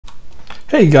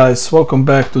Hey guys, welcome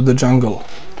back to the jungle.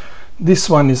 This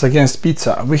one is against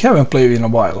Pizza. We haven't played in a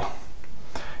while.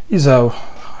 He's a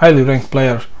highly ranked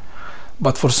player,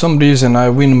 but for some reason I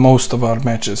win most of our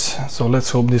matches, so let's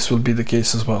hope this will be the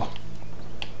case as well.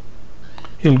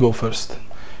 He'll go first.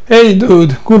 Hey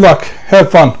dude, good luck,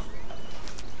 have fun.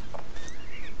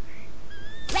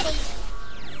 Ready.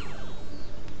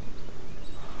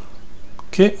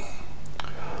 Okay.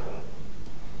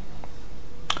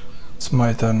 It's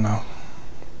my turn now.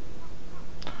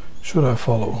 Should I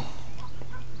follow?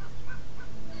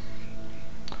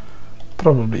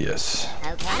 Probably yes.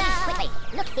 Okay, quickly,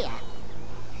 look here.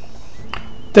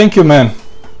 Thank you, man.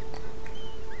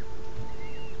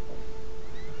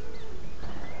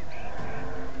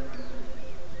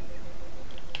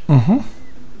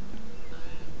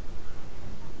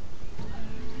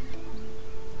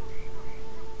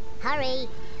 Hurry.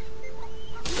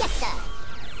 Yes, sir.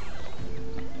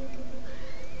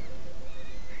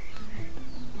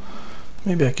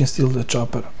 Maybe I can steal the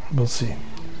chopper. We'll see.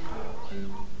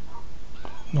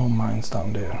 No mines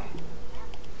down there.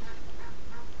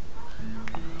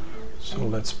 So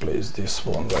let's place this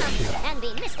one right here. And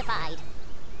be mystified.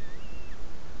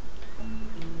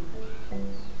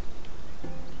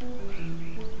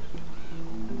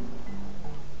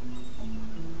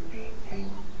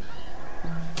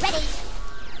 Ready.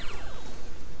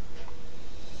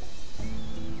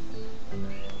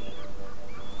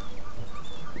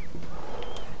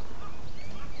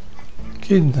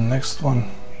 Okay, the next one.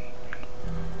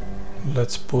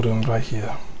 Let's put him right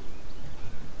here.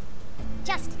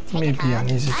 Just take Maybe an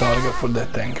easy target for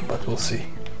that tank, but we'll see.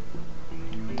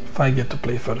 If I get to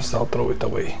play first, I'll throw it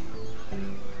away.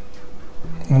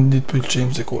 And it will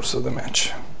change the course of the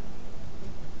match.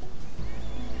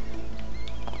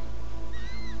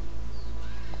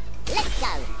 Let's go.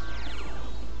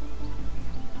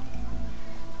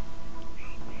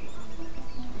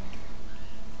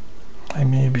 I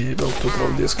may be able to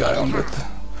throw this guy on that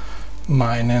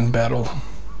mine and barrel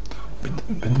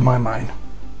with my mine.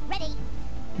 Ready.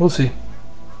 We'll see.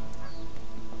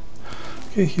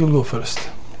 Okay, he'll go first.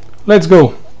 Let's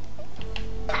go!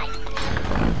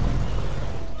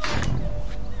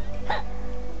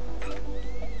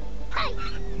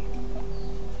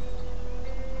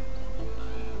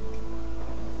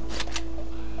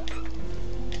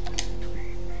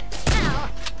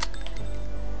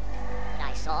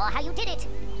 I saw how you did it.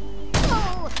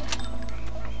 Oh.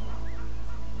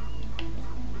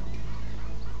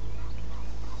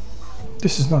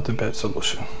 This is not a bad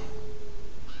solution.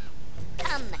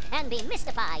 Come and be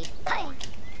mystified.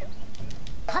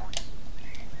 Hup.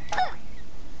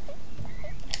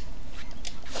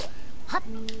 Hup.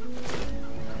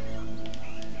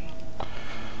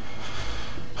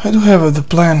 I do have the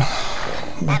plan,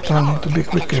 but I need to be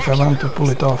quick if I want to pull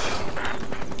it off.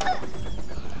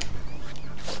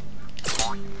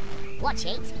 Watch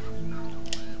it.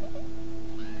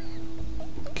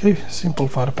 Okay, simple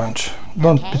fire punch.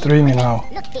 Don't betray me now.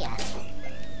 Look here.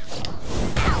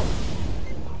 Ow.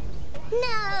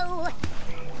 No.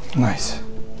 Nice.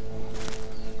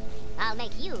 I'll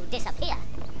make you disappear.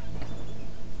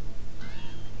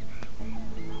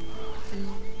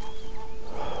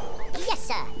 Yes,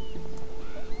 sir.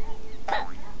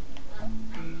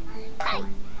 Hey.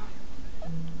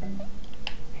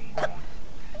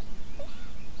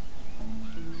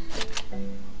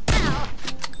 Ow.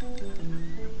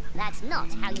 That's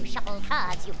not how you shuffle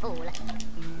cards, you fool.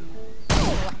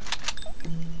 Oh.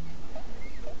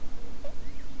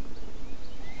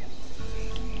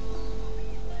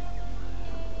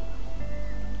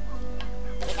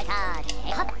 Pick a card.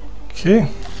 Hup. Okay.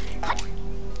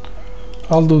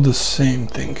 I'll do the same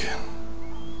thing.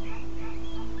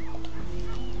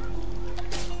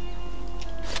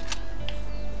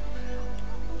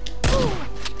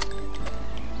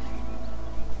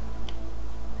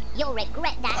 You'll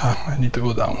regret that. I need to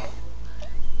go down.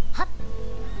 Hup.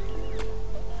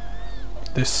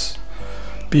 This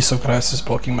piece of grass is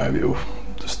blocking my view.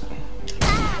 Just,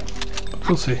 but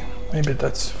we'll see. Maybe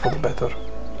that's for the better.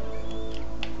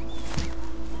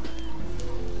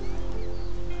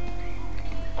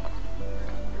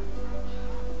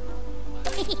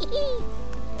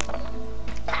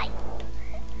 Hi.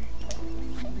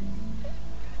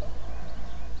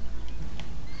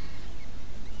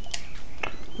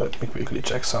 Let me quickly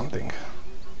check something.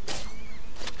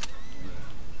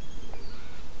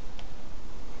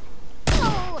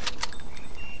 Oh.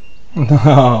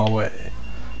 No way.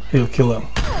 He'll kill him.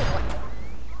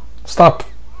 Stop.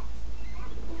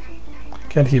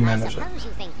 Can he manage it? Suppose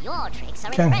you think your tricks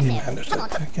are Can he impressive. manage Come on.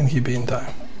 it? Can he be in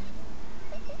time?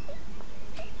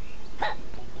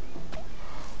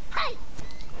 Hey.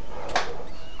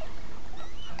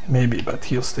 Maybe, but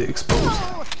he'll stay exposed.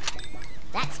 Oh,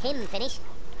 that's him finished.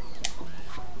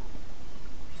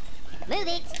 Move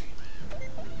it.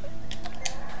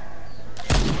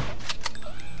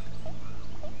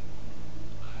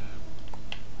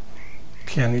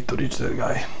 Okay, I need to reach that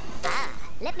guy. Ah,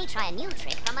 let me try a new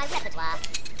trick from my repertoire.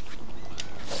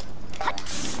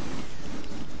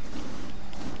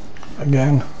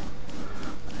 Again,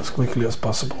 as quickly as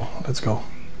possible. Let's go.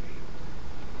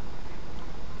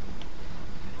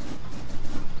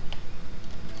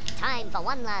 Time for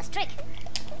one last trick.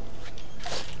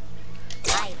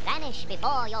 I vanish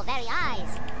before your very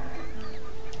eyes.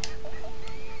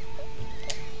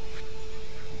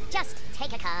 Just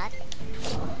take a card.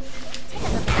 Take a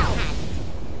look at your hand.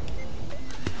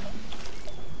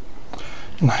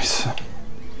 Nice. You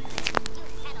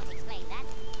cannot explain that.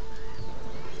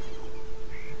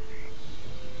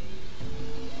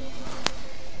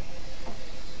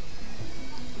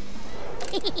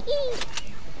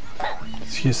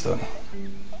 He's done.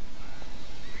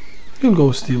 He'll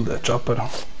go steal that chopper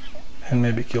and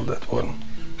maybe kill that one.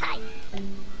 Hi.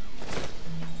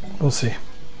 We'll see.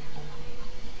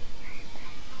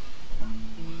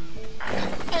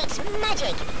 It's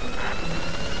magic.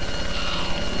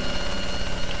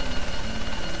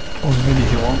 Oh, maybe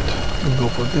he won't. We'll go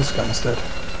for this guy instead.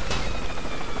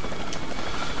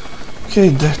 Okay,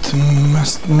 that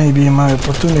must maybe my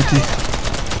opportunity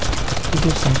to do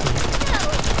something.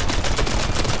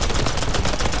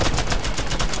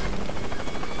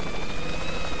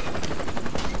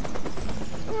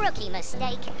 Rookie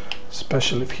mistake.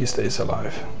 Especially if he stays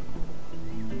alive.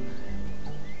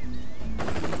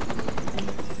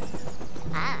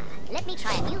 Ah, let me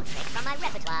try a new trick from my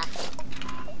repertoire.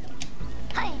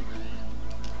 Hi.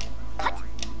 Hut.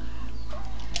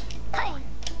 Hi.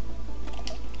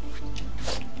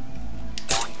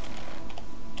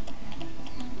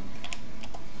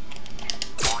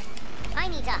 I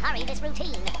need to hurry this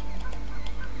routine.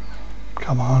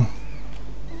 Come on.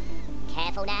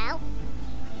 Careful now.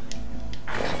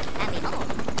 And behold,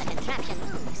 the contraption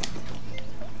moves.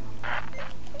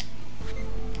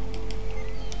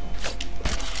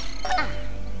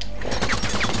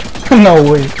 No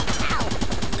way.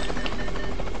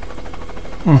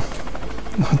 Ow.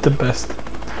 Not the best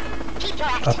Keep your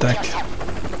act to attack. yourself.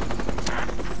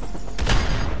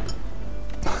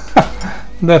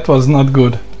 That was not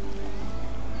good.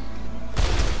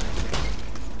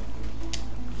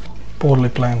 Poorly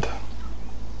planned.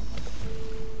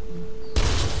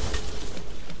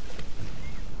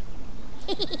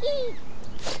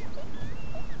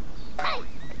 Hi.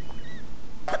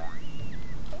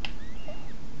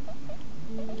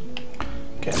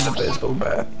 Can the baseball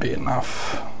bat be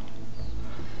enough?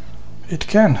 It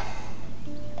can.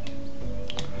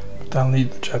 But I'll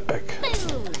need the jetpack.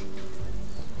 Boom.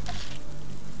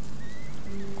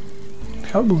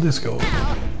 How will this go?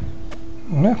 Ow.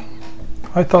 Yeah,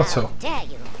 I thought How so. dare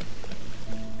you?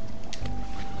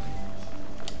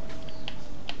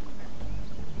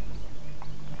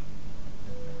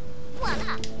 One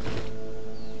up.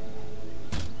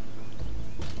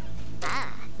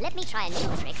 Ah, let me try a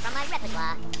new trick from my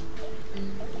repertoire.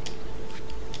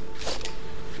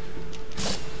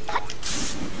 Hut.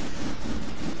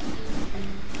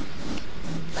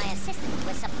 My assistant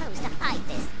was supposed to hide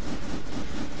this.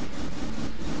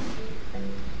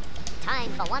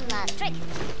 Time for one last trick.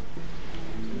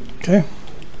 Okay.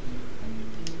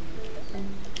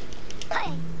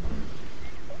 Hi.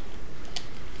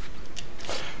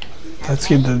 Let's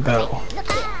hit that barrel. Look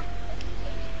ah.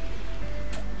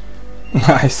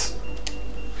 Nice.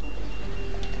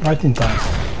 Right in time.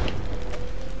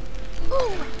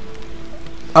 Ooh.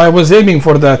 I was aiming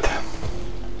for that.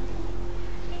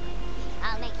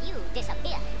 I'll make you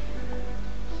disappear.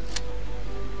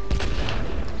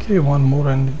 Okay, one more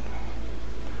and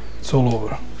it's all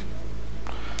over.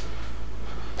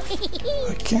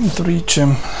 I can't reach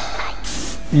him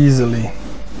easily,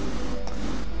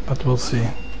 but we'll see.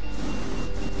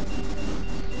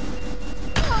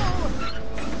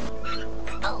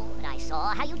 Oh, but I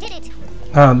saw how you did it.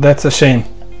 Ah, that's a shame.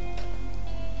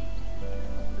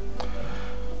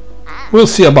 Ah, We'll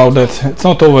see about that. It's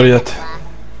not over yet.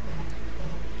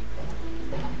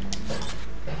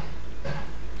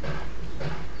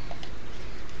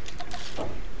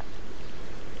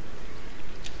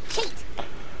 cheat.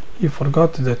 You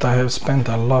forgot that I have spent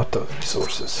a lot of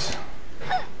resources.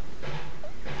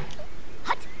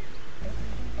 Hut.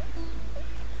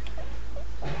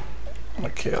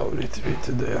 Okay, I'll retreat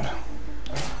there.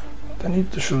 I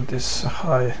need to shoot this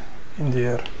high in the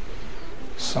air.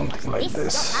 Something like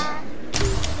this.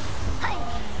 Hi.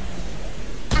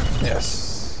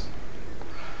 Yes.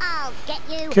 I'll get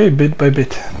you. you. Okay, bit by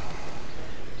bit.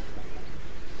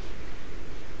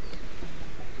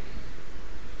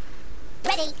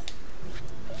 Ready.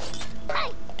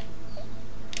 Hi.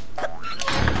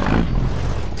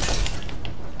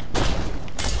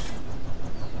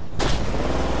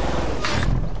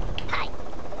 Hi.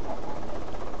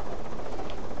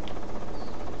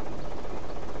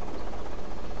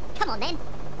 Come on then.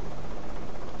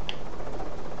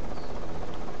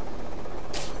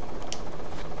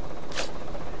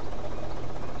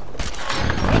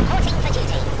 Reporting for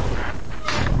duty.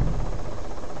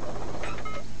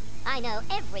 I know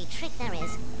every trick there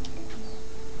is.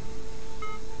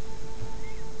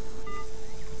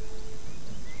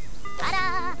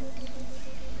 Ta-da!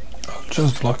 I'll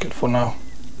just block it for now.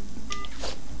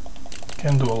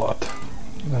 Can do a lot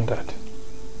than that.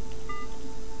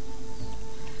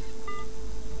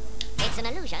 It's an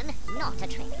illusion, not a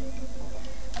trick.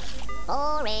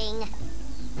 Boring.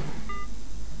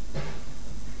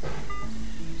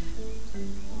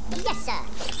 Yes, sir.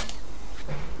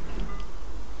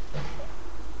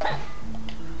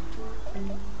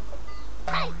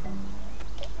 Hi.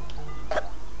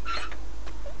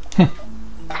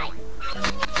 Hi.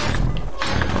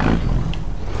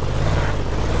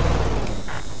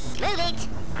 Move it.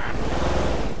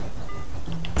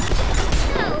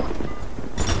 No.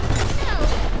 No.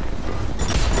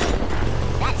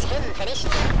 That's him finished.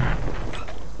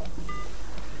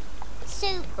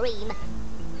 Supreme.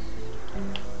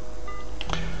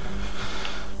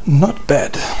 Not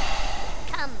bad.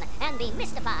 Come and be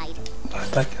mystified.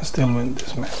 But I can still win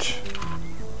this match.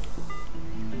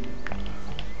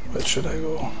 Where should I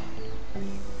go?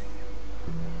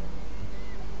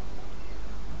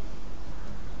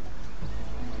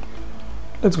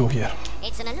 Let's go here.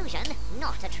 It's an illusion,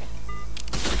 not a trick.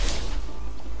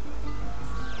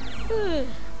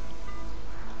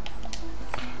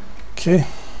 Okay,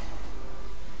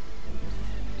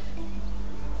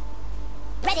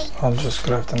 Ready. I'll just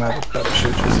craft another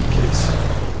parachute just in case.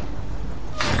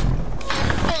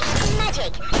 It's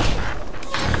magic.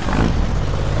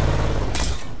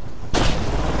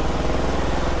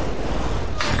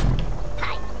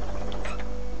 Hi.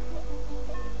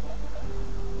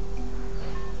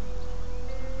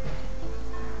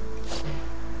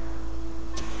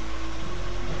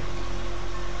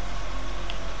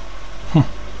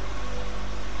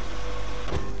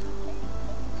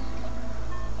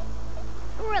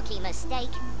 Rookie mistake.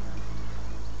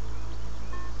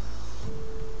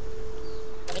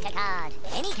 Pick a card.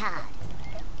 Any card.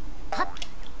 Hop.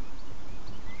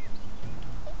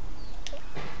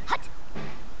 Hut.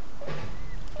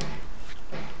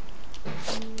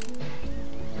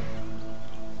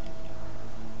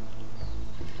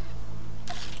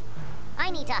 I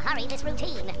need to hurry this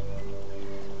routine.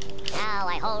 Now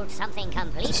I hold something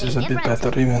completely This is a bit different.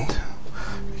 better event.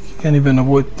 You can't even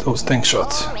avoid those tank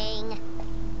shots. Boring.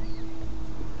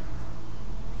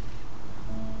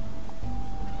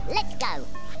 Let's go.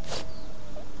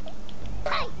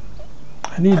 Hi.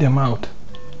 I need them out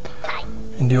Hi.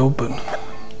 in the open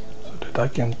so that I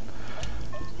can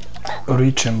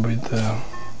reach them with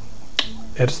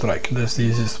airstrike. That's the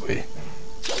easiest way.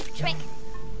 Cheap trick.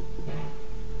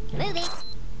 Move it.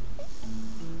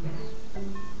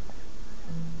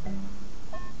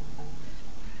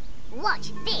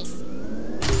 Watch this.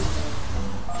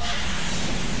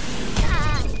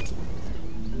 Ah.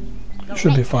 Should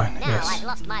be Great. fine, Now yes. I've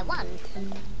lost my wand.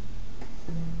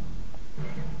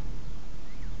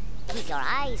 Keep your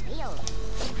eyes peeled.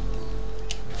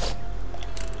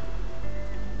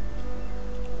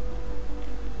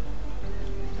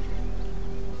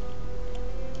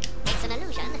 It's an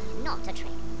illusion, not a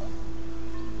trick.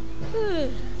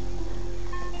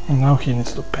 And now he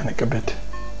needs to panic a bit.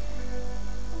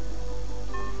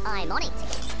 I'm on it.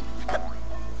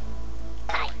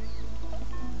 Hi.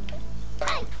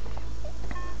 Hi.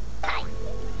 Hi.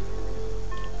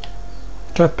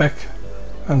 Jetpack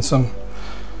and some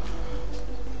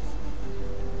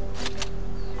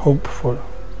hope for...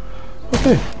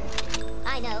 Okay,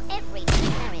 I know every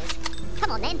trick there is.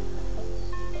 Come on then.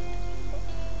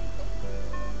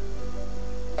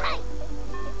 Hi.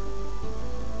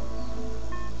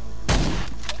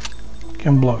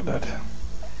 can block that.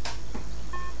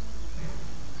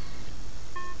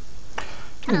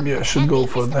 Maybe I should go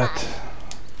for that.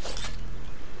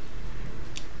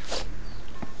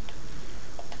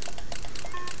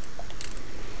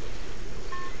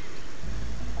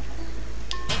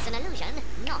 It's an illusion,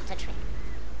 not a trick.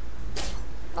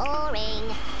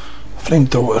 Boring.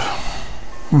 Flamethrower.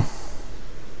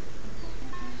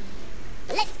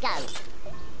 Let's go.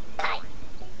 Hi.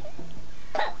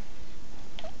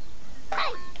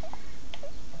 Hi.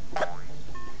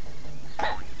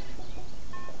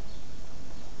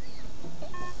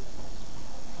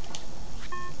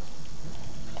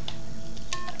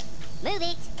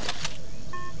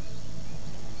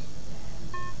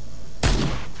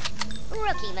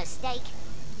 Rookie mistake.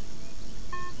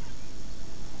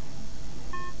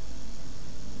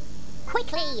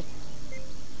 Quickly!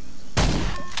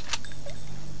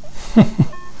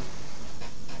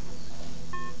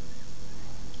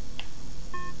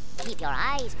 Keep your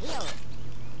eyes peeled.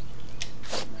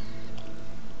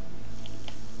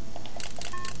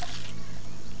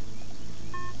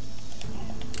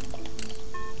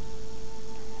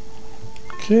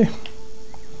 Okay,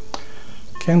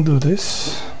 can do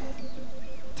this.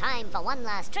 Time for one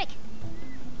last trick.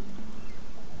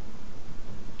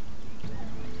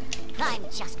 I'm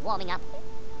just warming up.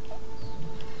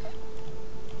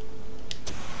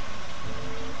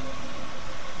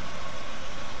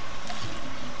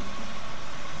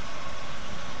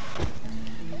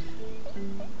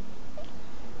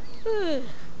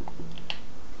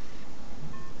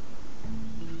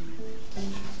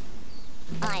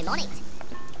 I'm on it.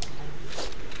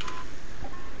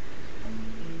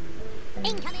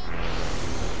 Incoming.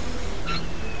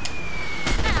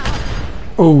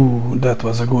 Oh, that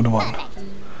was a good one.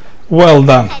 Well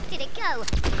done. Where did it go?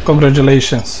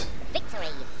 Congratulations. Victory.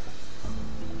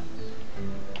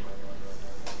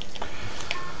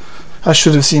 I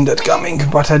should have seen that coming,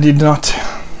 but I did not.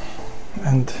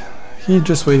 And he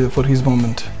just waited for his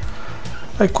moment.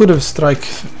 I could have struck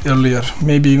earlier,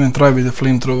 maybe even try with the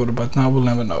flamethrower, but now we'll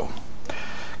never know.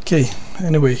 Okay,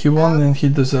 anyway, he won and he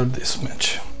deserved this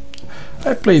match.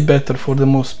 I played better for the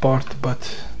most part,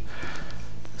 but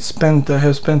I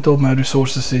have spent all my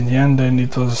resources in the end, and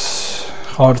it was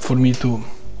hard for me to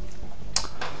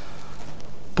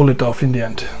pull it off in the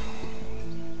end.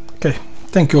 Okay,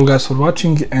 thank you all guys for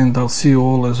watching, and I'll see you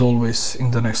all as always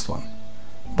in the next one.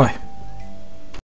 Bye.